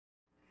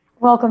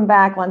Welcome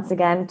back once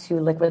again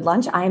to Liquid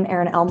Lunch. I am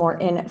Erin Elmore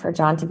in for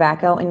John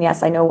Tobacco. And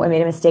yes, I know I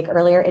made a mistake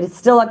earlier. It is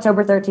still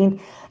October 13th,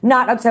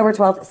 not October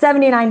 12th.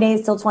 79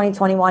 days till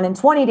 2021 and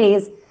 20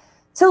 days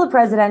till the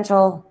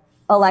presidential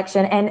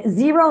election and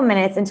 0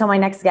 minutes until my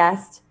next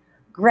guest,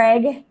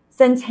 Greg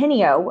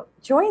Centineo,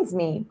 joins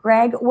me.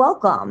 Greg,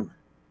 welcome.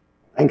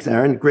 Thanks,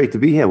 Erin. Great to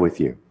be here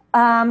with you.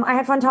 I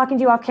had fun talking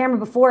to you off camera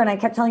before, and I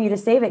kept telling you to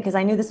save it because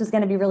I knew this was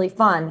going to be really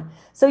fun.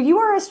 So you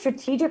are a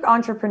strategic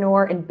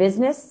entrepreneur and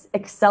business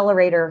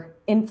accelerator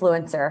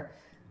influencer.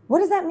 What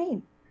does that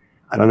mean?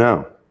 I don't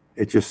know.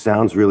 It just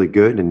sounds really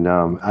good, and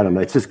I don't know.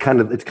 It's kind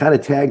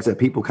of tags that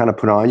people kind of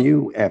put on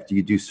you after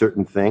you do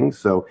certain things.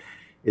 So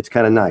it's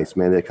kind of nice,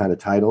 man. They're kind of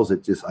titles.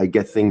 I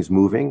get things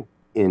moving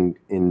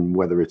in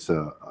whether it's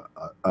an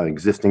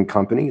existing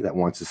company that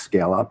wants to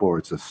scale up, or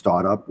it's a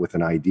startup with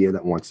an idea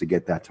that wants to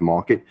get that to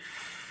market.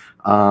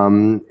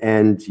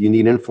 And you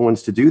need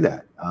influence to do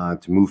that,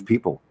 to move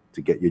people,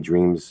 to get your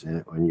dreams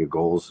and your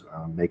goals,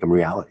 make them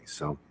reality.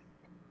 So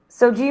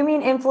do you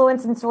mean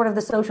influence in sort of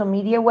the social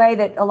media way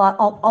that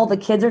all the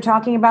kids are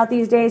talking about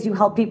these days? You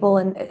help people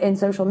in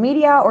social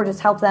media, or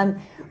just help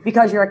them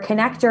because you're a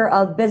connector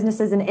of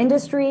businesses and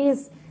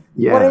industries?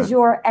 Yeah. What is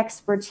your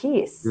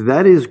expertise?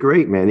 That is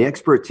great, man. The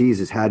expertise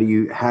is how do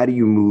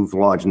you move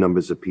large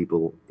numbers of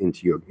people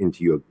into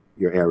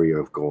your area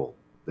of goal?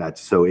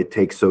 So it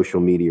takes social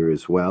media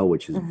as well,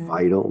 which is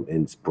vital,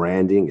 and it's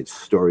branding, it's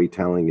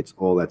storytelling, it's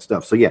all that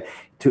stuff. So yeah,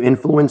 to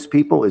influence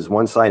people is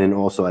one side, and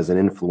also as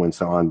an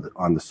influencer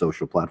on the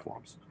social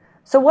platforms.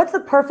 So what's the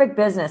perfect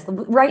business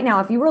right now?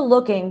 If you were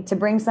looking to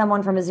bring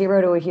someone from a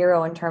zero to a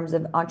hero in terms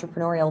of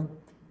entrepreneurial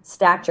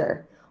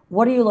stature,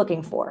 what are you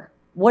looking for?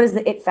 What is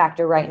the it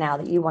factor right now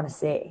that you want to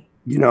see?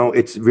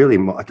 It's really,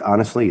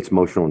 honestly, it's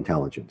emotional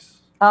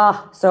intelligence.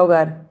 Ah, so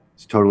good.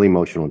 It's totally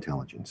emotional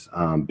intelligence.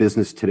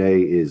 Business today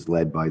is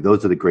led by,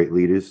 those are the great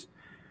leaders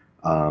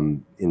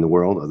in the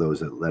world, are those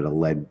that are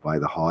led by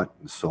the heart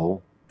and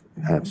soul,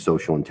 have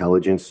social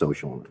intelligence,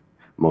 social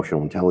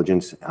emotional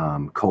intelligence,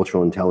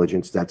 cultural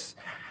intelligence. That's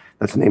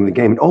the name of the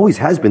game. It always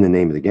has been the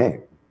name of the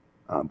game,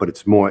 but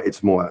it's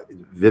more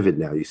vivid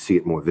now. You see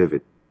it more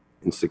vivid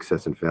in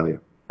success and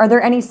failure. Are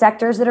there any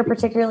sectors that are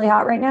particularly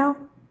hot right now?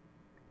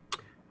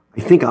 I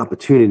think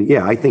opportunity.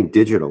 Yeah, I think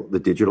the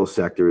digital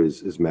sector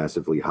is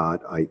massively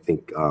hot. I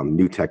think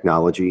new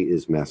technology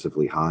is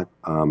massively hot.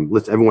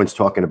 Everyone's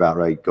talking about,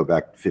 right? Go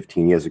back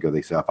 15 years ago.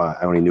 They said, if I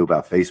only knew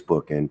about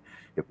Facebook and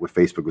what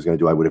Facebook was going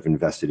to do, I would have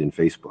invested in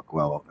Facebook.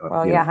 Well,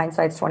 yeah,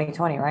 hindsight's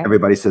 2020, right?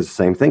 Everybody says the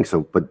same thing.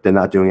 So, but they're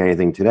not doing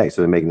anything today.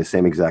 So they're making the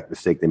same exact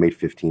mistake they made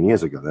 15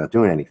 years ago. They're not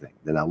doing anything.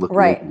 They're not looking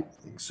at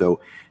anything. So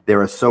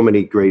there are so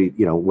many great,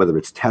 whether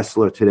it's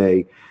Tesla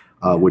today,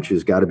 which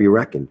has got to be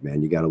reckoned,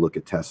 man. You got to look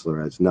at Tesla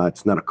as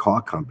it's not a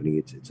car company.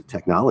 It's a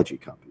technology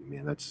company,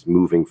 man. That's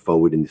moving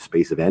forward in the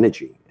space of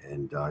energy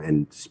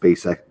and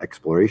space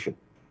exploration.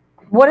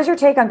 What is your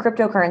take on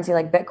cryptocurrency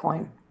like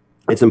Bitcoin?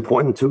 It's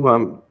important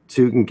to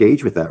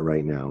engage with that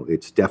right now.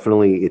 It's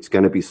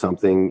going to be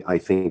something, I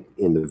think,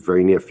 in the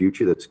very near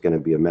future that's going to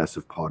be a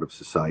massive part of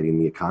society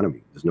and the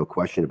economy. There's no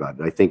question about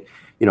it. I think,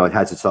 it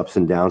has its ups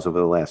and downs over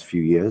the last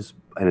few years,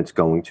 and it's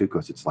going to,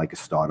 because it's like a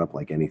startup,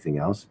 like anything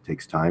else. It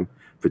takes time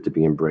for it to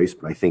be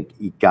embraced, but I think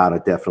you gotta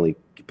definitely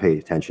pay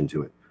attention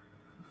to it.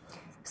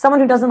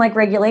 Someone who doesn't like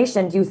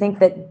regulation, do you think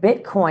that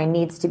Bitcoin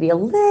needs to be a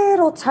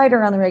little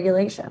tighter on the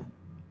regulation?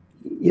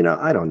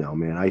 I don't know,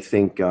 man. I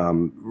think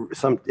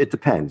it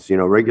depends.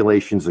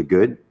 Regulations are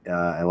good.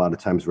 A lot of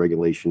times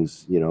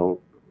regulations,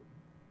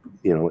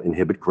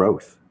 inhibit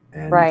growth.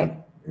 And, right.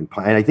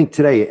 And I think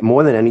today,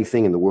 more than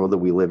anything in the world that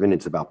we live in,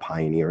 it's about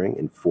pioneering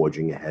and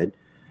forging ahead.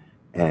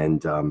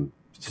 And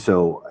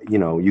so,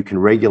 you can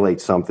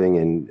regulate something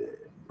and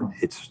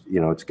it's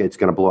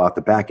going to blow out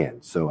the back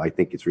end. So I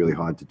think it's really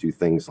hard to do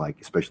things like,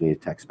 especially in the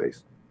tech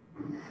space.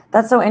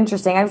 That's so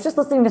interesting. I was just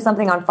listening to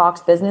something on Fox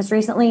Business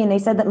recently, and they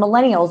said that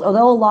millennials,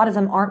 although a lot of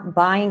them aren't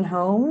buying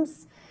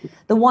homes,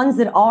 the ones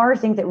that are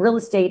think that real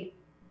estate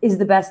is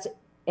the best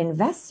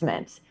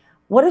investment.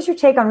 What is your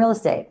take on real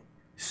estate?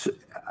 So,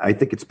 I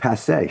think it's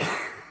passé.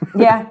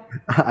 Yeah.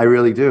 I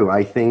really do.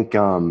 I think,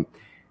 30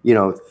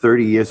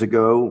 years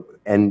ago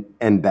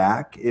and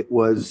back, it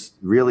was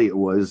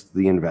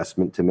the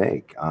investment to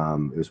make.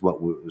 It was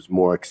what was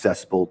more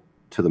accessible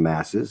to the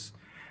masses.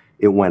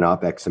 It went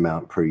up X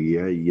amount per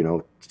year,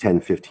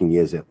 10, 15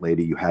 years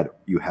later, you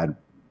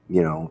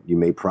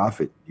made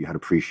profit, you had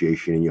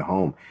appreciation in your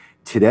home.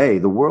 Today,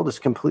 the world has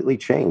completely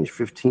changed.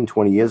 15,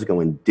 20 years ago,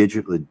 when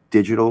the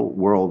digital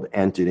world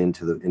entered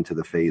into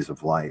the phase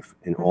of life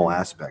in all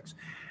aspects,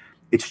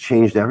 it's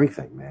changed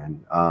everything,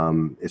 man.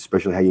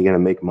 Especially how you're going to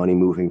make money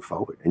moving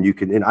forward. And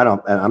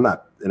I'm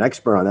not an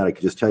expert on that. I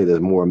can just tell you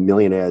there's more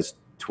millionaires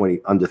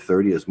under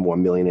 30, there's more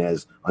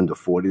millionaires under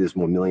 40, there's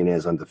more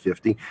millionaires under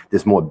 50.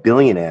 There's more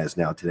billionaires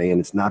now today, and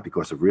it's not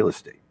because of real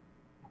estate.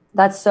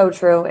 That's so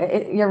true.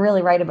 You're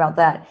really right about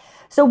that.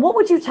 So, what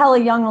would you tell a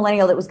young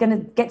millennial that was going to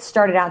get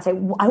started out and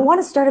say, I want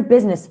to start a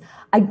business?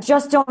 I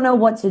just don't know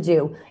what to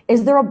do.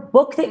 Is there a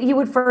book that you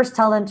would first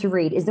tell them to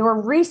read? Is there a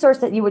resource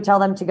that you would tell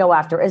them to go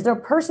after? Is there a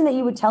person that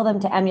you would tell them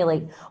to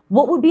emulate?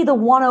 What would be the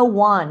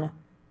 101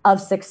 of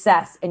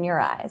success in your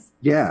eyes?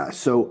 Yeah.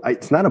 So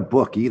it's not a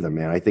book either,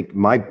 man. I think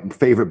my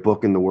favorite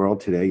book in the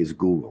world today is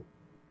Google.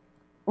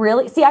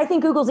 Really? See, I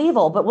think Google's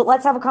evil, but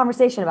let's have a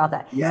conversation about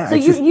that. Yeah. So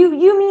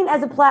you mean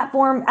as a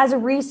platform, as a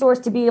resource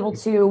to be able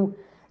to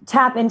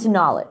tap into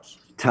knowledge?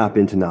 Tap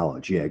into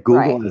knowledge. Yeah.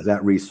 Google as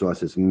that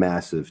resource is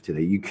massive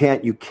today. You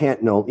can't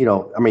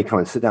know, I mean, come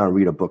on, sit down and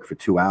read a book for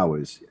 2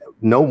 hours.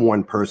 No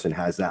one person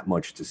has that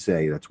much to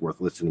say that's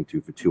worth listening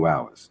to for 2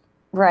 hours.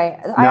 Right.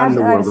 I have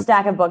a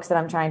stack of books that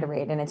I'm trying to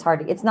read, and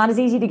it's not as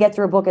easy to get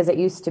through a book as it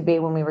used to be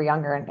when we were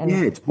younger. And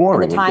yeah, it's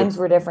boring. And the times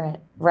were different.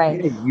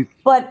 Right. Yeah,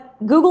 but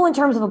Google, in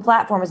terms of a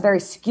platform, is very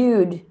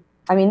skewed.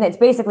 I mean, it's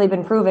basically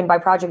been proven by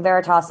Project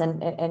Veritas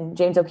and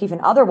James O'Keefe and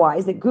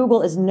otherwise that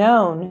Google is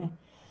known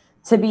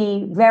to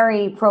be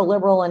very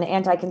pro-liberal and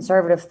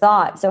anti-conservative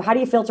thought. So how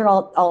do you filter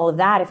all of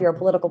that if you're a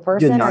political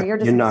person? You're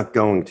not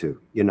going to.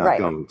 You're not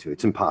going to.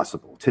 It's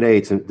impossible. Today,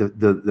 it's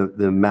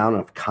the amount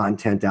of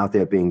content out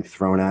there being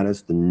thrown at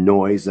us, the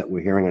noise that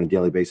we're hearing on a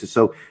daily basis.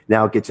 So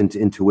now it gets into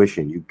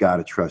intuition. You've got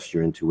to trust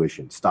your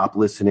intuition. Stop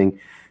listening.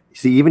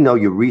 See, even though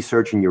you're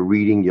researching, you're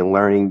reading, you're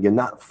learning, you're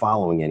not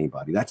following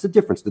anybody. That's the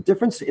difference. The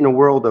difference in a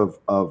world of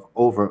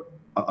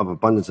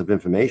abundance of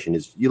information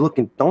is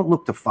don't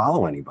look to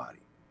follow anybody.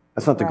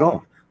 That's not the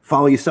goal.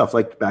 Follow yourself.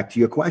 Like back to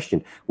your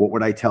question, what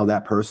would I tell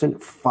that person?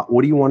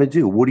 What do you want to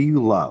do? What do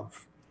you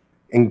love?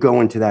 And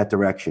go into that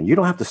direction. You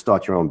don't have to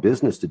start your own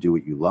business to do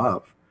what you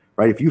love,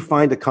 right? If you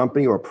find a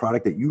company or a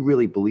product that you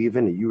really believe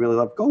in and you really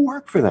love, go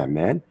work for them,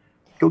 man.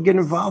 Go get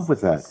involved with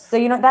that. So,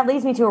 that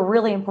leads me to a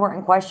really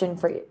important question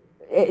for you.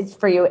 It's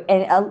for you.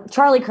 And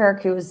Charlie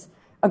Kirk, who's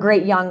a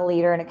great young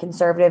leader and a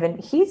conservative,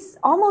 and he's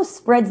almost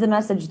spreads the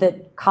message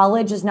that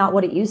college is not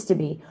what it used to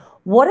be.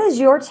 What is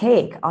your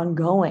take on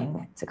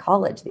going to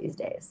college these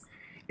days?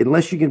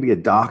 Unless you're going to be a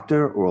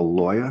doctor or a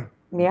lawyer,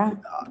 yeah,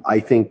 I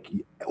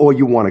think, or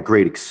you want a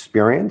great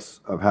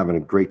experience of having a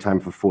great time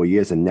for 4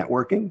 years and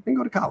networking, then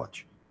go to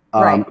college.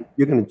 Right.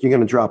 You're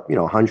gonna drop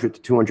 $100,000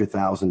 to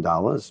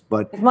 $200,000,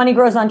 but if money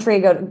grows on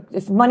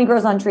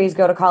trees,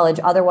 go to college.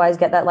 Otherwise,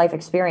 get that life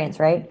experience,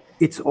 right?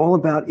 It's all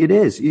about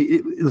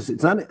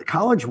it's not.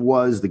 College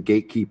was the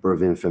gatekeeper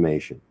of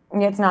information.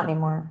 It's not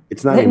anymore.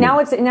 It's not anymore.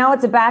 Now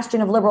it's a bastion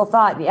of liberal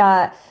thought.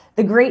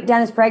 The great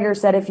Dennis Prager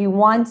said, if you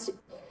want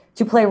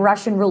to play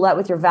Russian roulette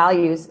with your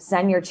values,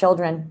 send your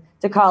children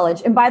to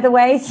college. And by the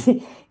way,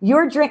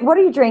 what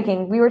are you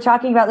drinking? We were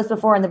talking about this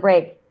before in the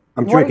break.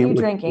 What are you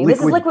drinking? This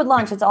is Liquid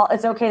Lunch. It's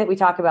okay that we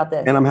talk about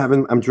this. And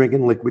I'm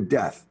drinking Liquid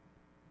Death,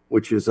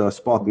 which is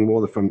sparkling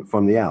water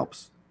from the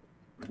Alps.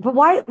 But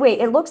why? Wait,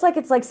 it looks like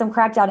it's like some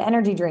cracked out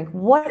energy drink.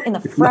 What in the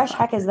fresh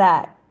heck is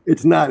that?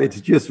 It's not.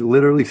 It's just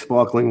literally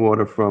sparkling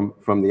water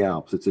from the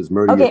Alps. It says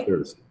murder your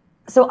thirst.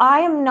 So I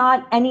am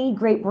not any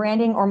great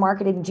branding or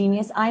marketing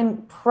genius.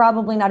 I'm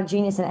probably not a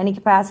genius in any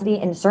capacity,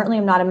 and certainly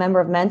I'm not a member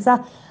of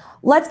Mensa.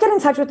 Let's get in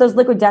touch with those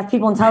Liquid Death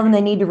people and tell them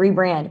they need to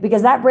rebrand,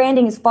 because that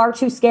branding is far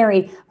too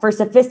scary for a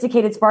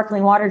sophisticated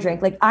sparkling water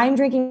drink. Like, I'm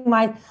drinking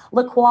my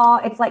La Croix.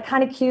 It's like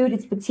kind of cute.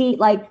 It's petite.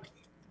 Like,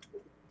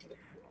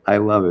 I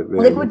love it,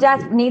 man. Liquid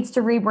Death needs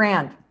to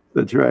rebrand.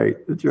 That's right.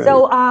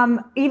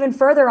 So even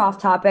further off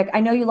topic,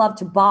 I know you love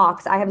to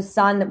box. I have a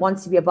son that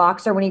wants to be a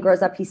boxer when he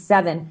grows up. He's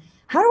 7.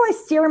 How do I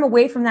steer him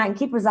away from that and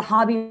keep him as a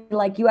hobby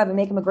like you have and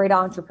make him a great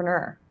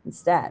entrepreneur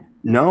instead?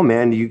 No,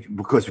 man,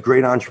 because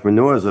great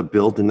entrepreneurs are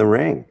built in the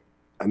ring.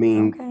 I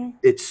mean,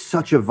 It's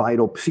such a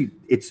vital,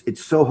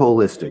 it's so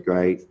holistic,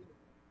 right?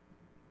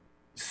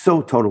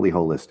 So totally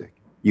holistic.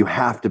 You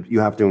have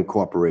to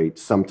incorporate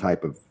some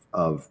type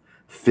of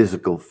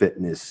physical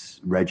fitness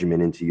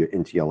regimen into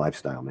your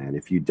lifestyle, man.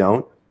 If you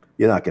don't,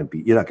 you're not going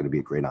to be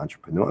a great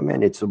entrepreneur,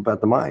 man. It's about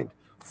the mind.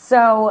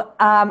 So,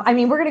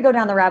 we're going to go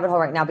down the rabbit hole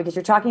right now because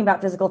you're talking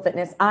about physical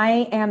fitness.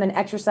 I am an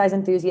exercise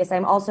enthusiast.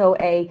 I'm also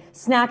a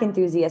snack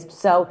enthusiast.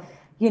 So,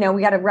 we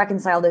got to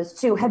reconcile those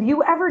two. Have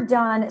you ever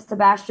done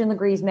Sebastian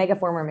Legree's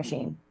Megaformer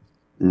machine?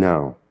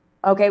 No.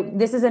 Okay,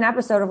 this is an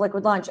episode of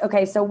Liquid Lunch.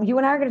 Okay, so you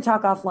and I are going to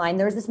talk offline.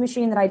 There's this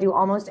machine that I do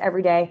almost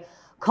every day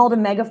called a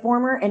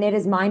Megaformer, and it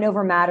is mind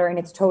over matter, and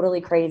it's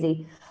totally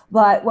crazy.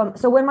 But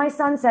when my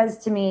son says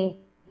to me,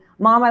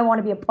 Mom, I want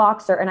to be a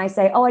boxer, and I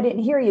say, oh, I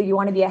didn't hear you. You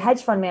want to be a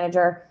hedge fund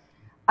manager.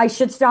 I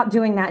should stop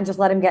doing that and just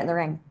let him get in the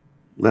ring.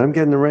 Let him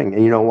get in the ring.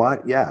 And you know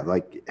what? Yeah,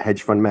 like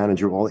hedge fund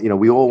manager,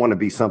 we all want to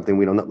be something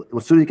we don't know.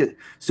 As soon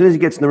as he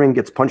gets in the ring,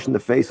 gets punched in the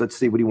face, let's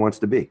see what he wants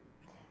to be.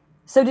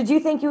 So did you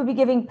think you would be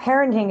giving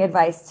parenting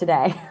advice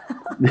today?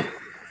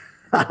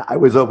 I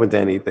was open to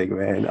anything,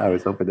 man. I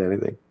was open to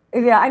anything.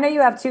 Yeah, I know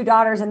you have 2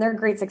 daughters and they're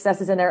great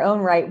successes in their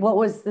own right. What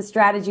was the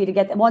strategy to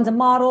get them? One's a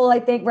model,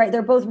 I think, right?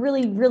 They're both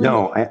really, really.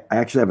 No, I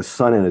actually have a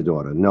son and a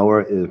daughter.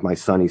 Noah is my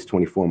son. He's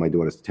 24. My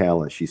daughter's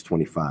Taylor. She's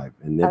 25.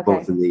 And they're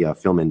both in the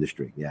film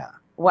industry. Yeah.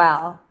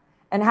 Wow.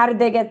 And how did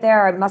they get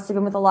there? It must have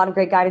been with a lot of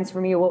great guidance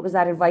from you. What was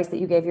that advice that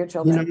you gave your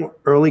children?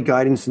 Early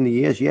guidance in the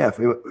years, yeah.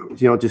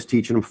 Just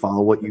teaching them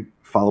follow what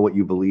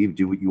you believe,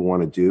 do what you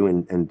want to do,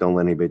 and don't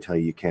let anybody tell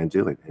you you can't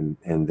do it.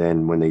 And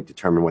then when they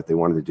determined what they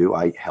wanted to do,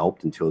 I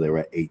helped until they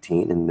were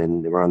 18, and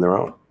then they were on their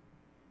own.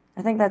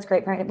 I think that's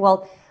great parenting.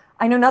 Well,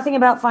 I know nothing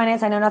about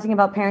finance. I know nothing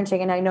about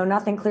parenting, and I know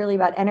nothing clearly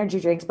about energy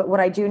drinks. But what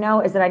I do know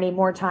is that I need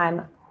more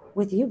time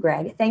with you,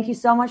 Greg. Thank you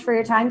so much for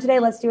your time today.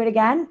 Let's do it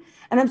again.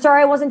 And I'm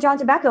sorry I wasn't John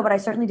Tobacco, but I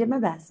certainly did my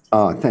best.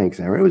 Thanks,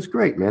 Aaron. It was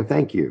great, man.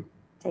 Thank you.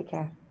 Take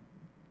care.